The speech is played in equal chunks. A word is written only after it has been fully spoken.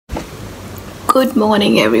Good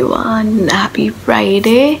morning everyone, happy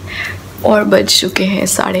Friday. और बज चुके हैं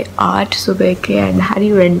 8:30 सुबह के and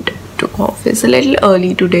Harry went to office a little early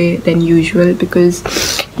today than usual because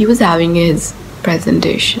he was having his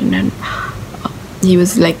presentation and he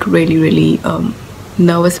was like really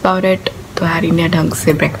nervous about it. तो Harry ने ढंग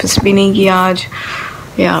से breakfast भी नहीं किया आज.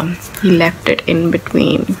 Yeah, he left it in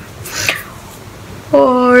between.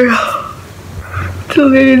 और so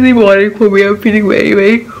very early morning for me. I'm feeling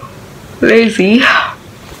very lazy.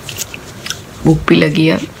 भूख भी लगी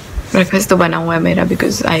है. Breakfast तो बना हुआ है मेरा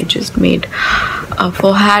because I just made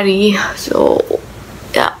for Harry. So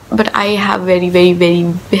yeah, but I have very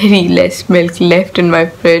less milk left in my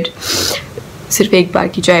fridge. सिर्फ एक बार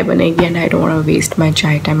की चाय बनेगी and I don't want to waste my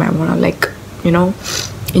chai time. I want to like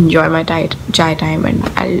enjoy my chai time and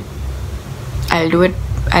I'll do it.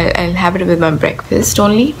 I'll have it with my breakfast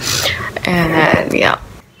only. And yeah,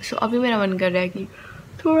 so अभी मेरा मन कर रहा है कि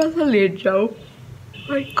थोड़ा सा late जाओ.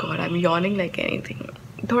 My God, I'm yawning like anything.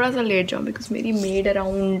 थोड़ा सा लेट जाऊँ बिकॉज मेरी मेड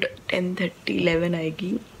अराउंड 10:30-11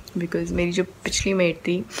 आएगी. बिकॉज मेरी जो पिछली मेड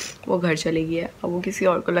थी वो घर चली गई है, अब वो किसी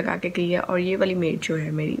और को लगा के गई है. और ये वाली मेड जो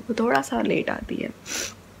है मेरी वो थोड़ा सा लेट आती है.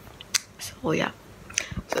 सो या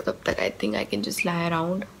तब तक I think I can just lie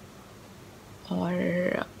around. और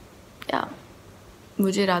या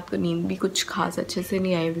मुझे रात को नींद भी कुछ खास अच्छे से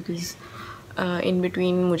नहीं आई बिकॉज इन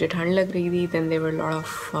बिटवीन मुझे ठंड लग रही थी. Then there were lot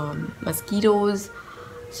of mosquitoes.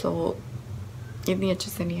 सो इतनी अच्छे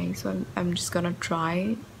से नहीं आई. सो I am just gonna try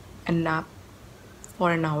and nap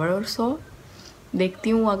for an hour और सो. देखती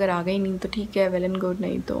हूँ, अगर आ गई नींद तो ठीक है, वेल एंड गुड.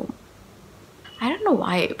 नहीं तो I don't know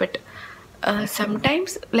why but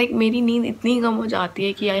sometimes like मेरी नींद इतनी कम हो जाती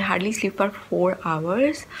है कि I hardly sleep for 4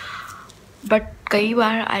 hours. But कई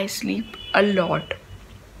बार I sleep a lot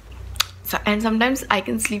and sometimes I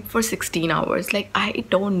can sleep for 16 hours. Like I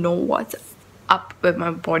don't know what's up with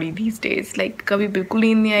my body these days. Like कभी बिल्कुल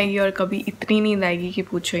नींद नहीं आएगी और कभी इतनी नींद आएगी कि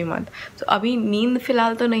पूछो ही मत. So अभी नींद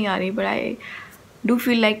फ़िलहाल तो नहीं आ रही but I do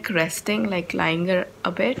feel like resting, like lying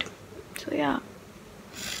a bit. So yeah,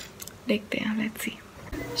 देखते हैं, let's see.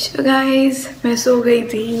 So guys, मैं सो गई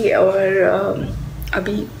थी और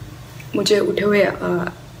अभी मुझे उठे हुए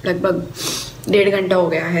लगभग 1.5 घंटा हो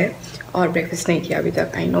गया है और ब्रेकफास्ट नहीं किया अभी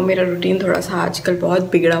तक. आई नो मेरा रूटीन थोड़ा सा आजकल बहुत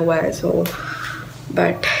बिगड़ा हुआ है. सो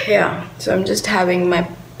बट या सो I am just having my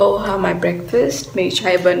poha, my breakfast. मेरी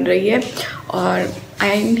चाय बन रही है और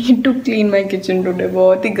I need to clean my kitchen today.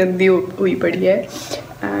 बहुत ही गंदी हुई पड़ी है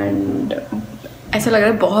एंड ऐसा लग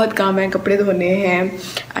रहा है बहुत काम है. कपड़े धोने हैं.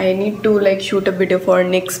 I need to like shoot a video for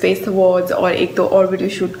next face awards और एक तो और वीडियो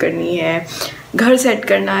शूट करनी है. घर सेट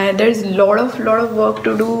करना है. There is lot of work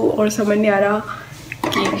to do और समझ नहीं आ रहा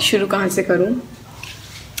कि शुरू कहाँ से करूँ.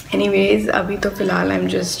 एनीवेज अभी तो फ़िलहाल I am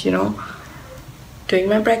just doing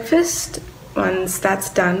my breakfast. Once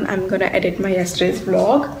that's done I am gonna edit my yesterday's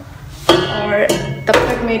vlog और तब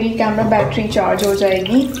तक मेरी कैमरा बैटरी चार्ज हो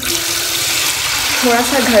जाएगी. थोड़ा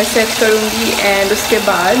सा घर सेट करूँगी एंड उसके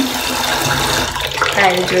बाद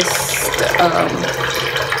I just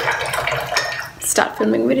start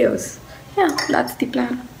filming videos. या that's the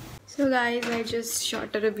plan. So guys I just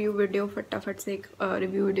shot a review video. फटाफट से एक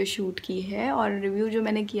रिव्यू वीडियो शूट की है और रिव्यू जो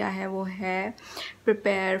मैंने किया है वो है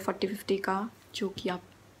प्रिपेयर 4050 का, जो कि आप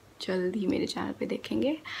जल्द ही मेरे चैनल पे देखेंगे.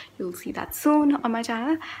 You will see that soon on my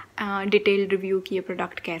channel. Detailed review की ये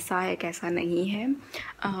प्रोडक्ट कैसा है कैसा नहीं है.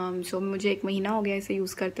 सो मुझे 1 महीना हो गया इसे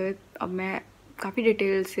यूज़ करते हुए. अब मैं काफ़ी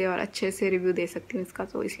डिटेल से और अच्छे से रिव्यू दे सकती हूँ इसका.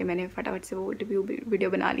 तो इसलिए मैंने फटाफट से वो रिव्यू वीडियो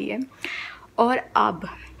बना ली है. और अब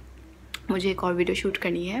मुझे एक और वीडियो शूट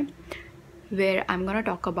करनी है where I am gonna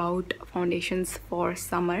talk about foundations for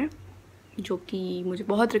summer, जो कि मुझे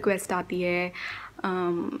बहुत रिक्वेस्ट आती है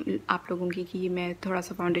आप लोगों की कि मैं थोड़ा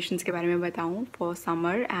सा फाउंडेशंस के बारे में बताऊं फॉर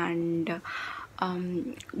समर. एंड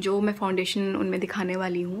जो मैं फाउंडेशन उनमें दिखाने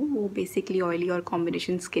वाली हूँ वो बेसिकली ऑयली और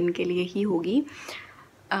कॉम्बिनेशन स्किन के लिए ही होगी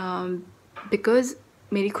बिकॉज़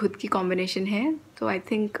मेरी खुद की कॉम्बिनेशन है. तो आई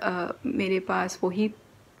थिंक मेरे पास वही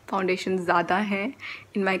फाउंडेशन ज़्यादा हैं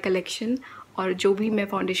इन माई कलेक्शन. और जो भी मैं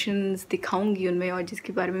फाउंडेशंस दिखाऊंगी उनमें और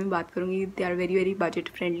जिसके बारे में बात करूंगी they are very budget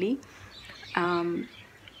friendly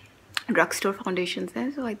drug store foundations हैं.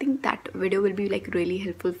 सो I think that video will be like really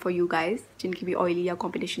helpful for you guys जिनकी भी ऑयली या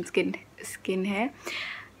कॉम्बिनेशन स्किन है.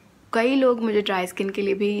 कई लोग मुझे ड्राई स्किन के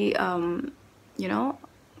लिए भी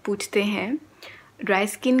पूछते हैं. ड्राई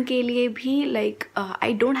स्किन के लिए भी like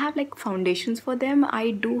I don't have like foundations for them.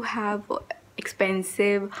 I do have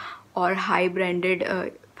expensive और high branded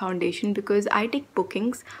foundation because I take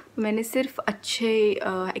bookings. मैंने सिर्फ अच्छे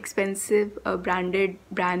एक्सपेंसिव ब्रांडेड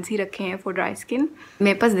ब्रांड्स ही रखे हैं फॉर ड्राई स्किन.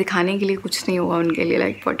 मेरे पास दिखाने के लिए कुछ नहीं होगा उनके लिए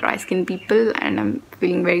like for dry skin people and I am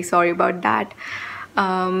feeling very sorry about that.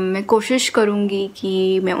 मैं कोशिश करूँगी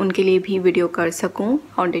कि मैं उनके लिए भी वीडियो कर सकूँ,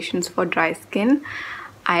 foundations for dry skin.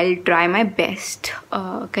 I try my best,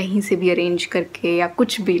 कहीं से भी अरेंज करके या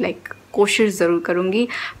कुछ भी, कोशिश ज़रूर करूँगी।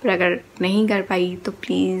 पर अगर नहीं कर पाई तो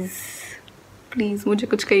प्लीज़ मुझे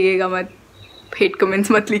कुछ कहिएगा मत, हेट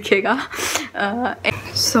कमेंट्स मत लिखिएगा।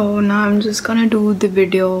 So now I am just gonna do the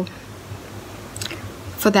video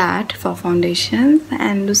for that, for foundations,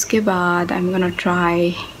 and उसके बाद I'm gonna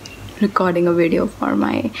try recording a video for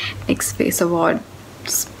my next face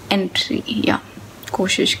awards entry. Yeah,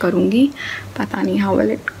 कोशिश करूँगी, पता नहीं how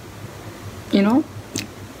will it,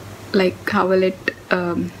 how will it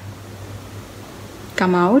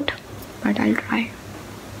come out, but I'll try.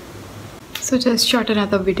 So just shot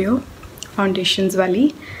another video, foundations वाली,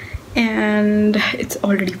 and it's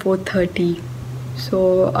already 4:30. सो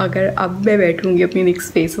अगर अब मैं बैठूँगी अपनी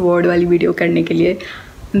next face award वाली वीडियो करने के लिए,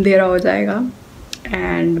 अंधेरा हो जाएगा,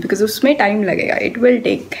 एंड बिकॉज उसमें टाइम लगेगा, it will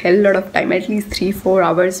take hell lot of time, at least 3-4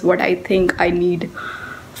 hours what I think I need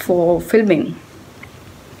for filming.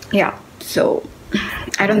 या सो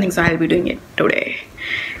I don't think so I will be doing it today,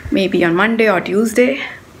 may be on Monday और Tuesday.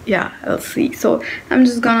 या I will see. So I am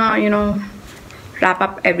just gonna wrap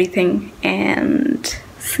up everything and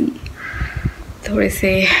see. थोड़े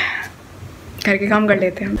से करके काम कर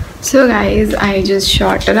लेते हैं. So guys, I just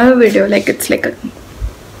shot another video, it's like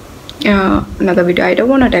another video. I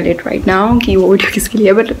don't want to tell it right now कि वो video किसके लिए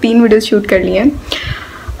है, but 3 वीडियोस शूट कर लिए हैं.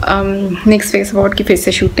 नेक्स्ट फेस अवार्ड की फिर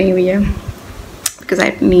से शूट नहीं हुई है because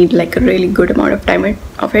I need a really good amount of time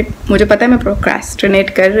of it. मुझे पता है मैं procrastinate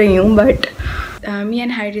कर रही हूँ, but me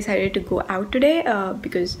and Harry decided to go out today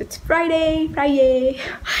because it's Friday,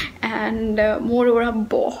 and moreover हम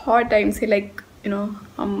बहुत टाइम से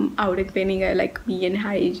हम आउटिंग पे नहीं गए, me and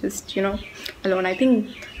Harry just alone. I think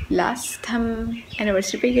last हम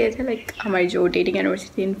एनिवर्सरी पे गए थे, हमारी जो डेटिंग एनिवर्सरी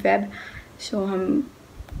थी इन Feb. सो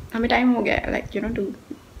हमें टाइम हो गया टू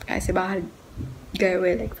ऐसे बाहर गए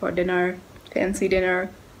हुए for dinner, fancy dinner.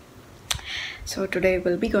 So today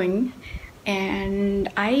will be going, and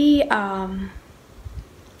I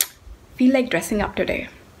feel like dressing up today.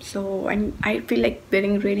 So I feel like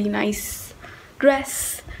wearing really nice dress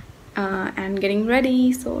and getting ready.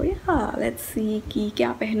 So yeah, let's see कि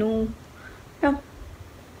क्या पहनूं.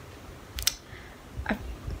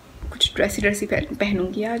 कुछ dressy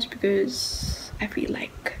पहनूंगी आज because I feel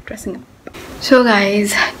like dressing up. So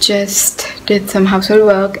guys, just did some household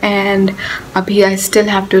work, and अभी I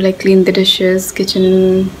still have to clean the dishes, kitchen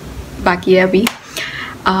बाकी है अभी.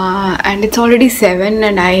 And it's already 7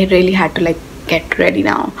 and I really had to get ready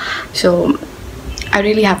now. So I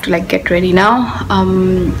really have to get ready now.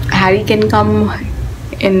 Harry can come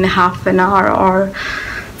in half an hour or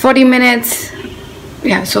 40 minutes.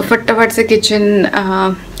 Yeah, so फटाफट से kitchen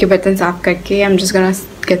के बर्तन साफ करके I'm just gonna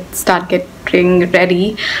start getting ready.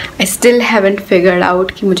 I still haven't figured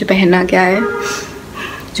out कि मुझे पहनना क्या है,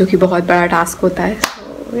 जो कि बहुत बड़ा टास्क होता है.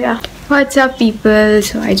 So yeah, what's up people?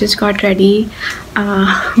 So I just got ready.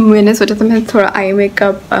 मैंने सोचा था मैं थोड़ा आई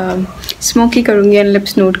मेकअप स्मोकी करूँगी एंड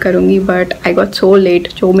लिप्स नोट करूँगी, but I got so let.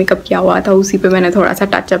 जो मेकअप किया हुआ था उसी पे मैंने थोड़ा सा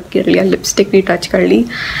टचअप कर लिया, लिपस्टिक भी टच कर ली.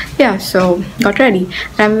 या सो got ready.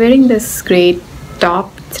 I am wearing this great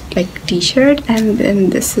top, t-shirt, and then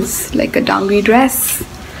this is a dangri dress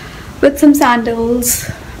with some sandals.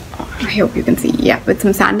 I hope you can see. Yeah, with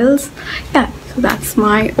some sandals. Yeah, so that's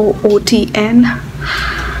my OOTN.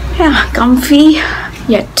 Yeah, comfy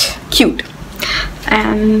yet cute.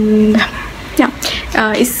 And yeah,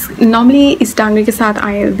 normally इस डांगरी के साथ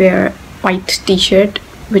I wear white t-shirt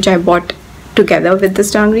which I bought together with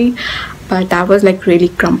this Dangri, but that was really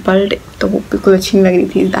crumpled, तो वो बिल्कुल अच्छी नहीं लग रही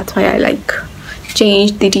थी. That's why I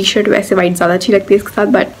changed the t-shirt. वैसे white ज़्यादा अच्छी लगती है इसके साथ,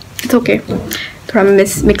 but it's okay. थोड़ा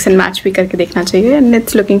mix and match भी करके देखना चाहिए, and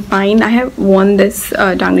it's looking fine. I have worn this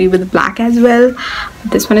Dangri with black as well.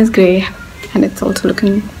 This one is grey and it's also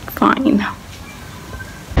looking fine.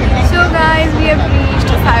 So guys, we have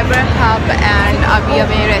reached Cyber Hub and अभी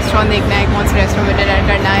हमें restaurant देखना है, कौन से रेस्टोरेंट में dinner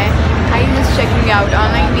करना है. I am just checking out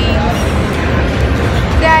online deals.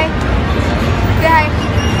 Say hi. Say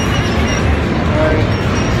hi.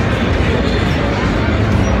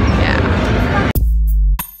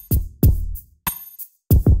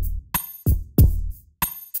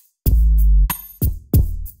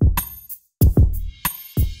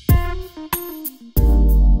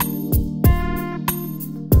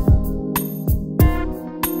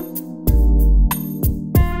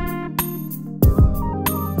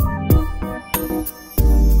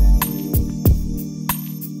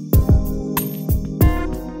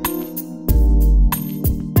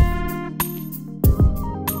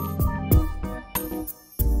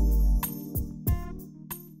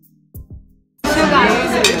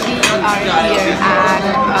 are here at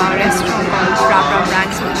a restaurant called Rap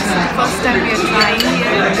Ranch. So this is the first time we are trying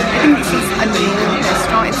here. I think this is a new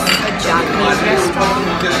restaurant. It's a Japanese restaurant.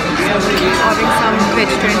 So we'll be ordering some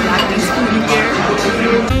vegetarian Japanese food here.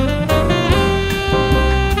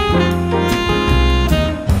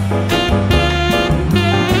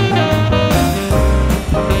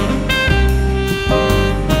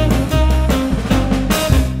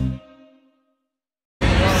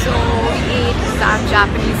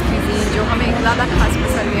 Japanese cuisine, जो हमें ज़्यादा खास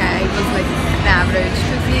पसंद नहीं आया. It was like an average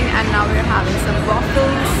cuisine, and now we're having some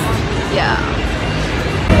waffles. Yeah.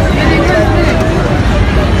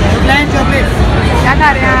 क्या खा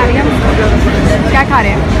रहे हैं आर्यन? क्या खा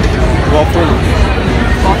रहे हैं? Waffle.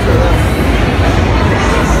 Waffle.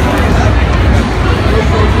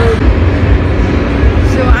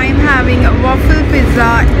 So I'm having a waffle pizza.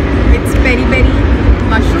 It's peri peri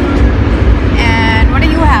mushroom. And what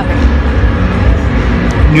are you having?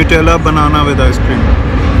 Nutella banana with ice cream.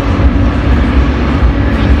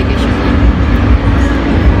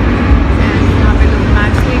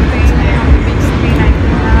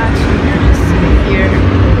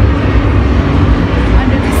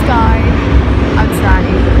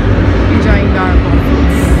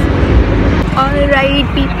 Alright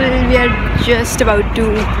people, we are just about to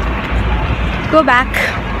go back.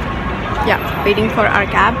 Yeah, waiting for our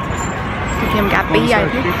cab. क्योंकि हम cab पे ही आए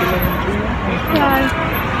थे. यार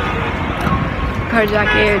घर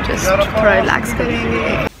जाके just थोड़ा relax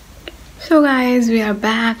करेंगे. So guys, we are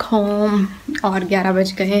back home. और 11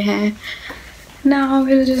 बज गए हैं. Now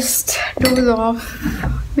we'll just doze off.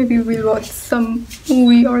 Maybe we'll watch some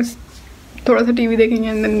movie or थोड़ा सा टीवी देखेंगे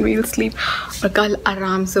and then we'll sleep. और कल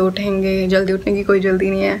आराम से उठेंगे. जल्दी उठने की कोई जल्दी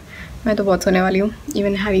नहीं है. मैं तो बहुत सोने वाली हूँ.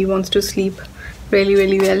 Even Harry wants to sleep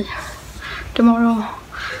really well. Tomorrow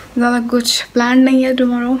ज़्यादा कुछ प्लान नहीं है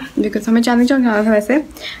tomorrow because हमें चांदनी चौक जाना था वैसे,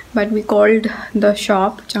 but we called the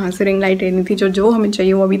shop जहाँ से रिंग लाइट लेनी थी. जो हमें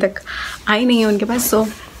चाहिए वो अभी तक आई नहीं है उनके पास, so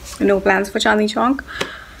no plans for Chandni Chowk.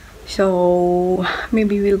 So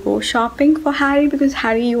maybe we'll go shopping for Harry because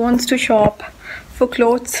Harry wants to shop for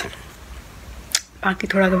clothes. बाकी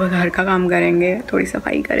थोड़ा तो घर का काम करेंगे, थोड़ी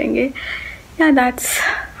सफाई करेंगे. Yeah, that's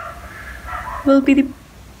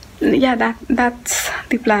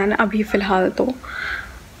the plan अभी फ़िलहाल तो.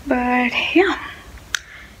 But yeah,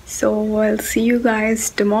 so I'll see you guys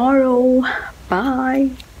tomorrow. Bye.